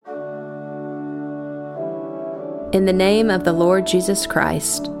In the name of the Lord Jesus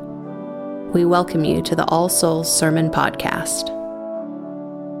Christ, we welcome you to the All Souls Sermon Podcast.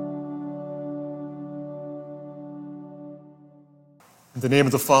 In the name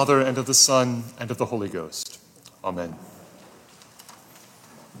of the Father, and of the Son, and of the Holy Ghost. Amen.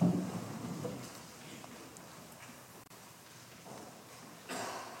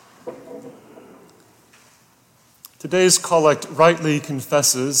 Today's collect rightly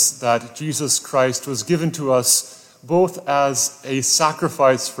confesses that Jesus Christ was given to us both as a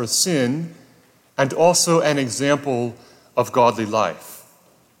sacrifice for sin and also an example of godly life.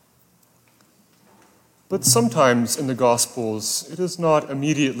 But sometimes in the Gospels, it is not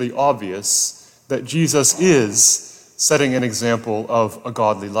immediately obvious that Jesus is setting an example of a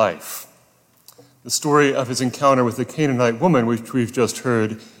godly life. The story of his encounter with the Canaanite woman, which we've just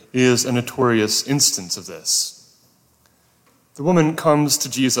heard, is a notorious instance of this. The woman comes to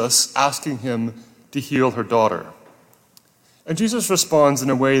Jesus asking him to heal her daughter. And Jesus responds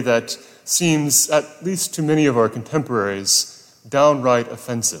in a way that seems, at least to many of our contemporaries, downright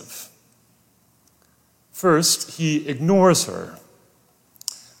offensive. First, he ignores her.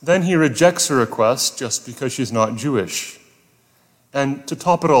 Then he rejects her request just because she's not Jewish. And to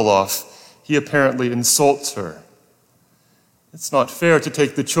top it all off, he apparently insults her. It's not fair to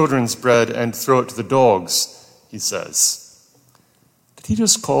take the children's bread and throw it to the dogs, he says. Did he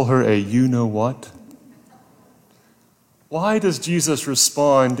just call her a you-know-what? Why does Jesus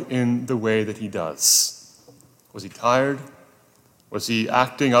respond in the way that he does? Was he tired? Was he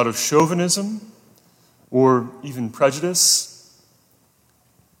acting out of chauvinism? Or even prejudice?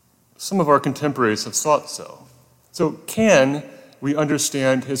 Some of our contemporaries have thought so. So can we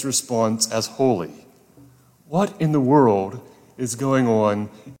understand his response as holy? What in the world is going on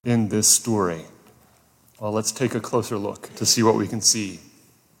in this story? Well, let's take a closer look to see what we can see.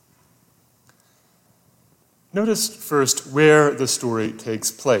 Notice first where the story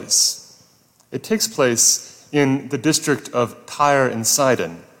takes place. It takes place in the district of Tyre and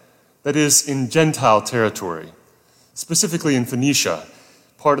Sidon, that is, in Gentile territory, specifically in Phoenicia,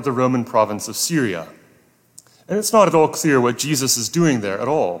 part of the Roman province of Syria. And it's not at all clear what Jesus is doing there at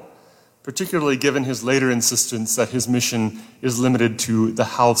all, particularly given his later insistence that his mission is limited to the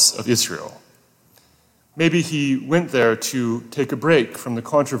house of Israel. Maybe he went there to take a break from the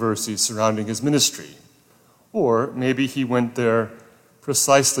controversies surrounding his ministry. Or maybe he went there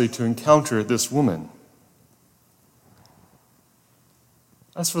precisely to encounter this woman.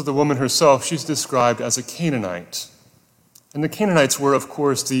 As for the woman herself, she's described as a Canaanite. And the Canaanites were, of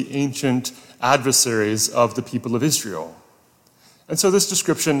course, the ancient adversaries of the people of Israel. And so this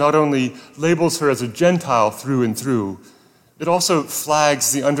description not only labels her as a Gentile through and through, it also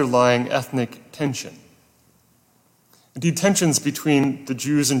flags the underlying ethnic tension. Indeed, tensions between the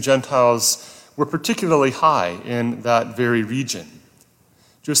Jews and Gentiles were particularly high in that very region.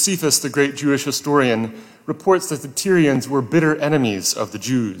 Josephus, the great Jewish historian, reports that the Tyrians were bitter enemies of the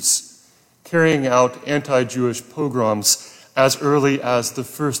Jews, carrying out anti-Jewish pogroms as early as the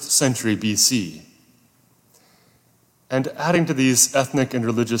 1st century BC. And adding to these ethnic and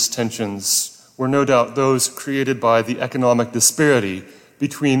religious tensions were no doubt those created by the economic disparity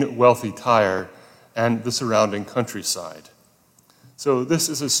between wealthy Tyre and the surrounding countryside. So this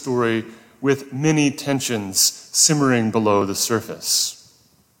is a story with many tensions simmering below the surface.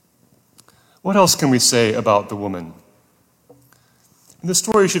 What else can we say about the woman? In the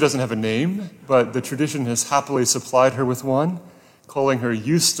story, she doesn't have a name, but the tradition has happily supplied her with one, calling her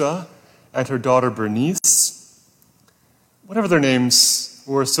Justa and her daughter Bernice. Whatever their names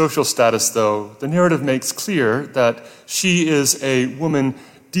or social status, though, the narrative makes clear that she is a woman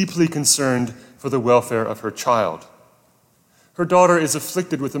deeply concerned for the welfare of her child. Her daughter is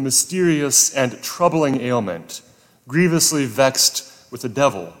afflicted with a mysterious and troubling ailment, grievously vexed with the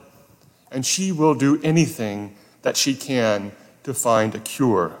devil, and she will do anything that she can to find a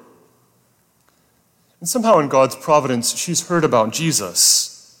cure. And somehow in God's providence, she's heard about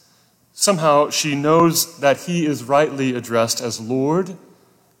Jesus. Somehow she knows that he is rightly addressed as Lord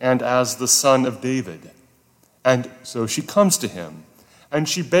and as the Son of David. And so she comes to him, and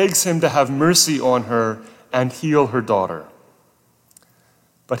she begs him to have mercy on her and heal her daughter.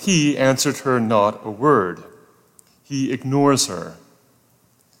 But he answered her not a word. He ignores her.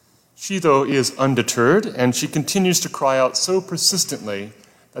 She, though, is undeterred, and she continues to cry out so persistently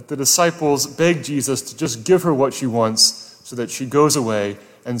that the disciples beg Jesus to just give her what she wants so that she goes away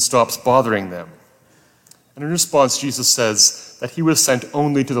and stops bothering them. And in response, Jesus says that he was sent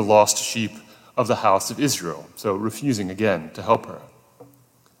only to the lost sheep of the house of Israel, so refusing again to help her.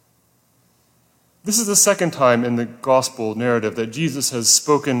 This is the second time in the gospel narrative that Jesus has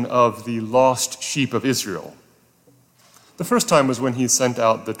spoken of the lost sheep of Israel. The first time was when he sent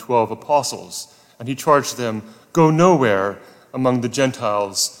out the 12 apostles, and he charged them, "Go nowhere among the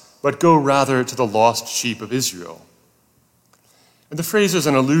Gentiles, but go rather to the lost sheep of Israel." And the phrase is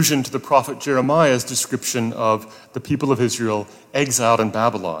an allusion to the prophet Jeremiah's description of the people of Israel exiled in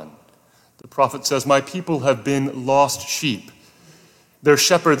Babylon. The prophet says, "My people have been lost sheep. Their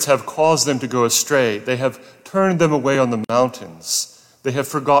shepherds have caused them to go astray. They have turned them away on the mountains. They have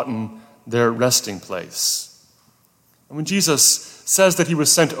forgotten their resting place." And when Jesus says that he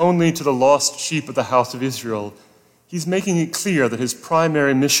was sent only to the lost sheep of the house of Israel, he's making it clear that his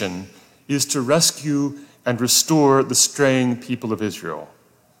primary mission is to rescue and restore the straying people of Israel.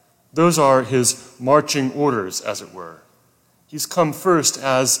 Those are his marching orders, as it were. He's come first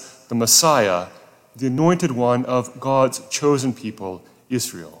as the Messiah, the anointed one of God's chosen people,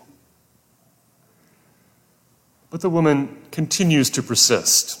 Israel. But the woman continues to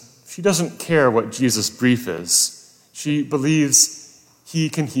persist. She doesn't care what Jesus' brief is. She believes he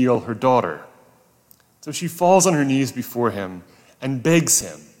can heal her daughter. So she falls on her knees before him and begs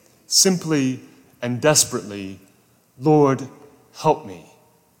him, simply and desperately, "Lord, help me."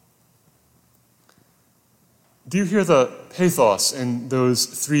 Do you hear the pathos in those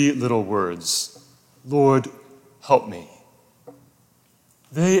three little words? Lord, help me.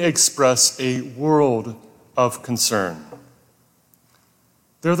 They express a world of concern.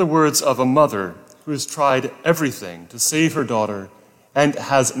 They're the words of a mother who has tried everything to save her daughter and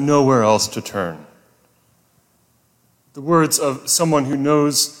has nowhere else to turn. The words of someone who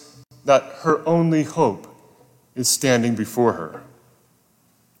knows that her only hope is standing before her.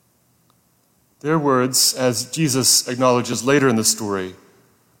 Their words, as Jesus acknowledges later in the story,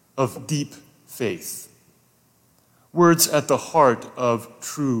 of deep faith. Words at the heart of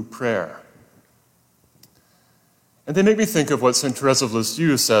true prayer. And they make me think of what St. Therese of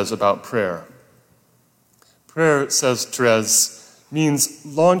Lisieux says about prayer. Prayer, says Therese, means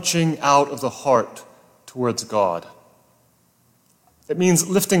launching out of the heart towards God. It means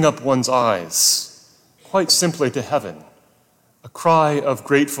lifting up one's eyes, quite simply to heaven, a cry of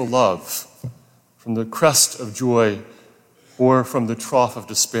grateful love from the crest of joy or from the trough of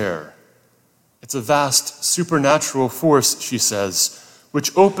despair. It's a vast supernatural force, she says,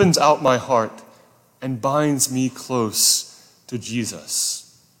 which opens out my heart and binds me close to Jesus.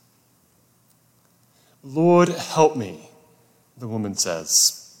 Lord, help me, the woman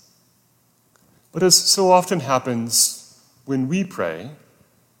says. But as so often happens when we pray,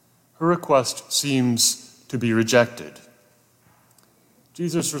 her request seems to be rejected.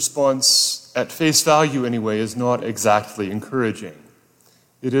 Jesus' response, at face value anyway, is not exactly encouraging.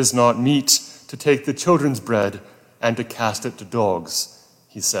 It is not meet to take the children's bread and to cast it to dogs,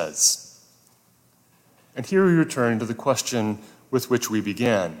 he says. And here we return to the question with which we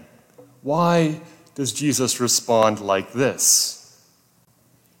began. Why does Jesus respond like this?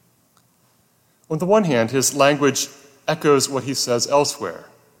 On the one hand, his language echoes what he says elsewhere.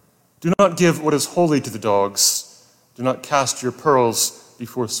 Do not give what is holy to the dogs. Do not cast your pearls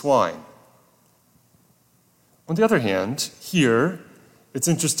before swine. On the other hand, here, it's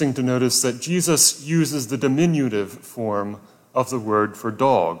interesting to notice that Jesus uses the diminutive form of the word for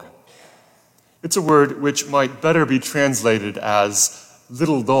dog. It's a word which might better be translated as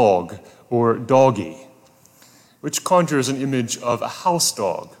little dog or doggy, which conjures an image of a house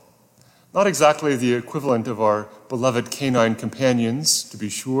dog. Not exactly the equivalent of our beloved canine companions, to be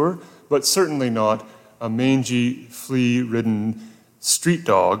sure, but certainly not a mangy, flea-ridden street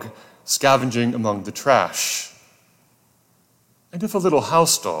dog scavenging among the trash. And if a little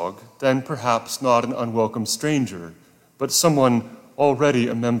house dog, then perhaps not an unwelcome stranger, but someone already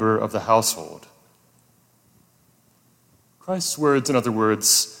a member of the household. Christ's words, in other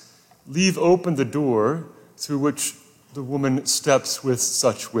words, leave open the door through which the woman steps with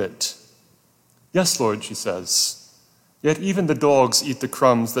such wit. Yes, Lord, she says, yet even the dogs eat the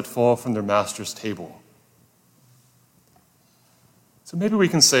crumbs that fall from their master's table. So maybe we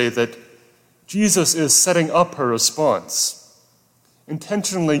can say that Jesus is setting up her response,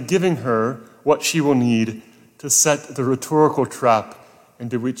 intentionally giving her what she will need to set the rhetorical trap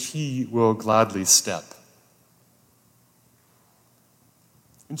into which he will gladly step.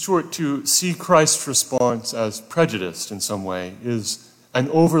 In short, to see Christ's response as prejudiced in some way is an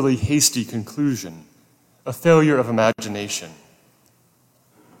overly hasty conclusion, a failure of imagination.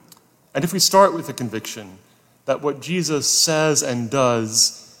 And if we start with the conviction that what Jesus says and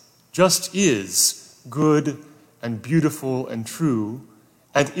does just is good and beautiful and true,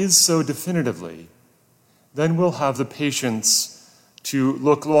 and is so definitively, then we'll have the patience to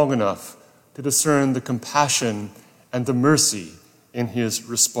look long enough to discern the compassion and the mercy in his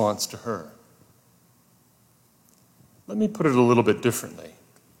response to her. Let me put it a little bit differently.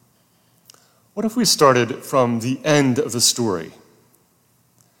 What if we started from the end of the story?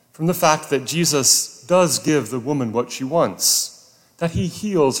 From the fact that Jesus does give the woman what she wants, that he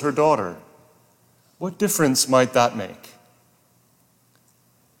heals her daughter. What difference might that make?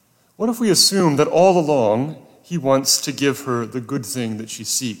 What if we assume that all along he wants to give her the good thing that she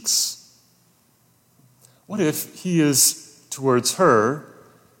seeks? What if he is towards her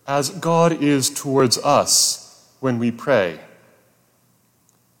as God is towards us when we pray?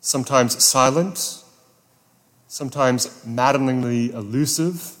 Sometimes silent, sometimes maddeningly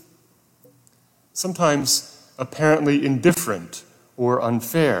elusive, sometimes apparently indifferent or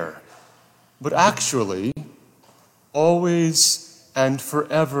unfair, but actually always and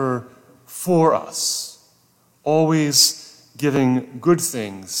forever for us, always giving good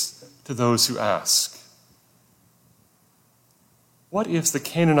things to those who ask. What if the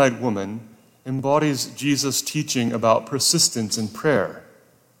Canaanite woman embodies Jesus' teaching about persistence in prayer?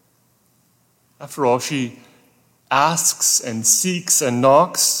 After all, she asks and seeks and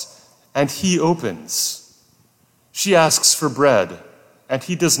knocks, and he opens. She asks for bread, and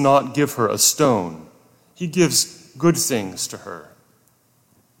he does not give her a stone. He gives good things to her.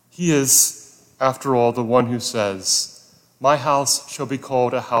 He is, after all, the one who says, "My house shall be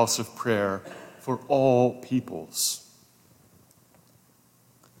called a house of prayer for all peoples."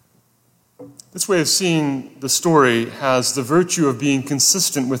 This way of seeing the story has the virtue of being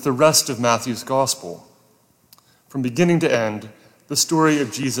consistent with the rest of Matthew's gospel. From beginning to end, the story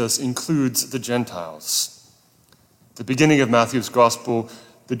of Jesus includes the Gentiles. At the beginning of Matthew's gospel,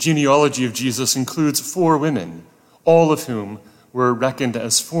 the genealogy of Jesus includes 4 women, all of whom were reckoned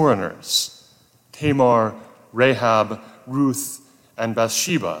as foreigners: Tamar, Rahab, Ruth, and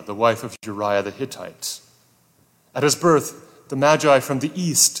Bathsheba, the wife of Uriah the Hittite. At his birth, the Magi from the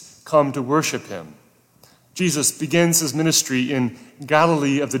east come to worship him. Jesus begins his ministry in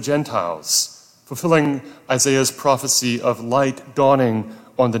Galilee of the Gentiles, fulfilling Isaiah's prophecy of light dawning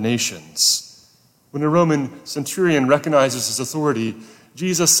on the nations. When a Roman centurion recognizes his authority,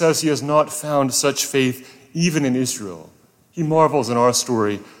 Jesus says he has not found such faith even in Israel. He marvels in our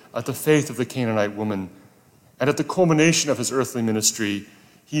story at the faith of the Canaanite woman, and at the culmination of his earthly ministry,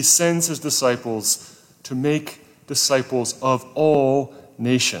 he sends his disciples to make disciples of all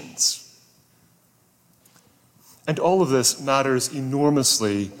nations. And all of this matters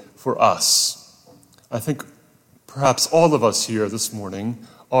enormously for us. I think perhaps all of us here this morning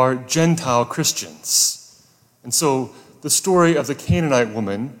are Gentile Christians. And so the story of the Canaanite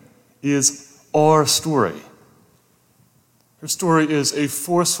woman is our story. Her story is a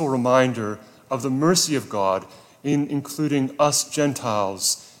forceful reminder of the mercy of God in including us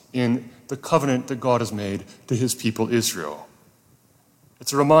Gentiles in the covenant that God has made to his people Israel.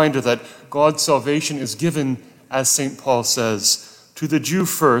 It's a reminder that God's salvation is given, as St. Paul says, to the Jew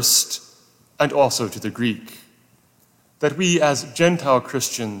first and also to the Greek. That we as Gentile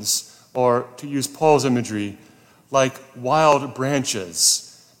Christians are, to use Paul's imagery, like wild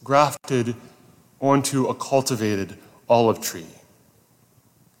branches grafted onto a cultivated olive tree.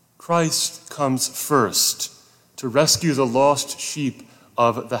 Christ comes first to rescue the lost sheep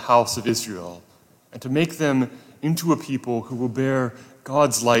of the house of Israel and to make them into a people who will bear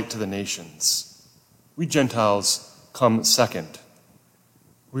God's light to the nations. We Gentiles come second.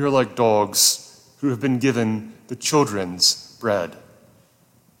 We are like dogs who have been given the children's bread.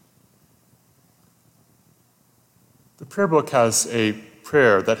 The prayer book has a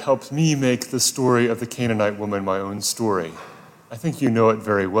prayer that helps me make the story of the Canaanite woman my own story. I think you know it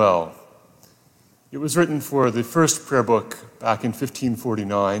very well. It was written for the first prayer book back in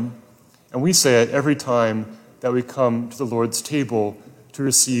 1549, and we say it every time that we come to the Lord's table to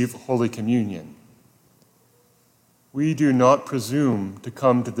receive Holy Communion. We do not presume to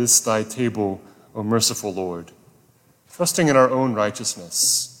come to this thy table, O merciful Lord, trusting in our own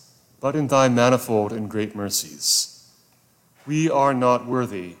righteousness, but in thy manifold and great mercies. We are not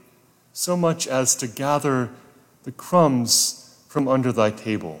worthy so much as to gather the crumbs from under thy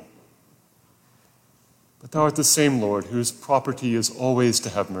table. But thou art the same Lord, whose property is always to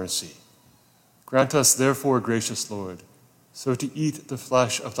have mercy. Grant us, therefore, gracious Lord, so to eat the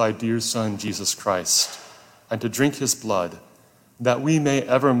flesh of thy dear Son, Jesus Christ, and to drink his blood, that we may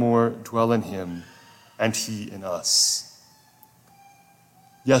evermore dwell in him, and he in us.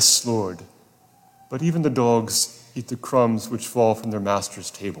 Yes, Lord, but even the dogs eat the crumbs which fall from their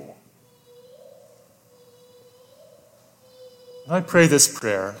master's table. When I pray this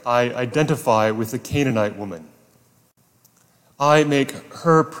prayer, I identify with the Canaanite woman. I make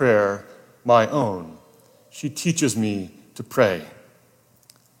her prayer my own. She teaches me to pray.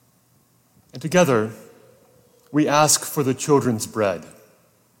 And together, we ask for the children's bread.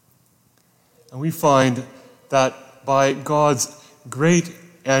 And we find that by God's great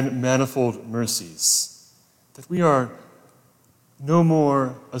and manifold mercies, that we are no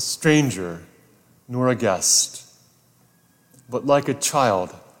more a stranger nor a guest, but like a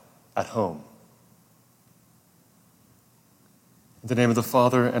child at home. In the name of the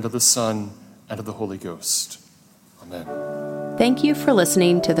Father, and of the Son, and of the Holy Ghost. Amen. Thank you for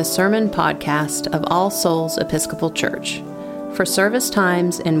listening to the sermon podcast of All Souls Episcopal Church. For service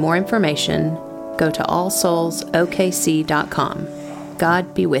times and more information, go to allsoulsokc.com.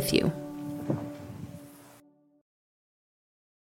 God be with you.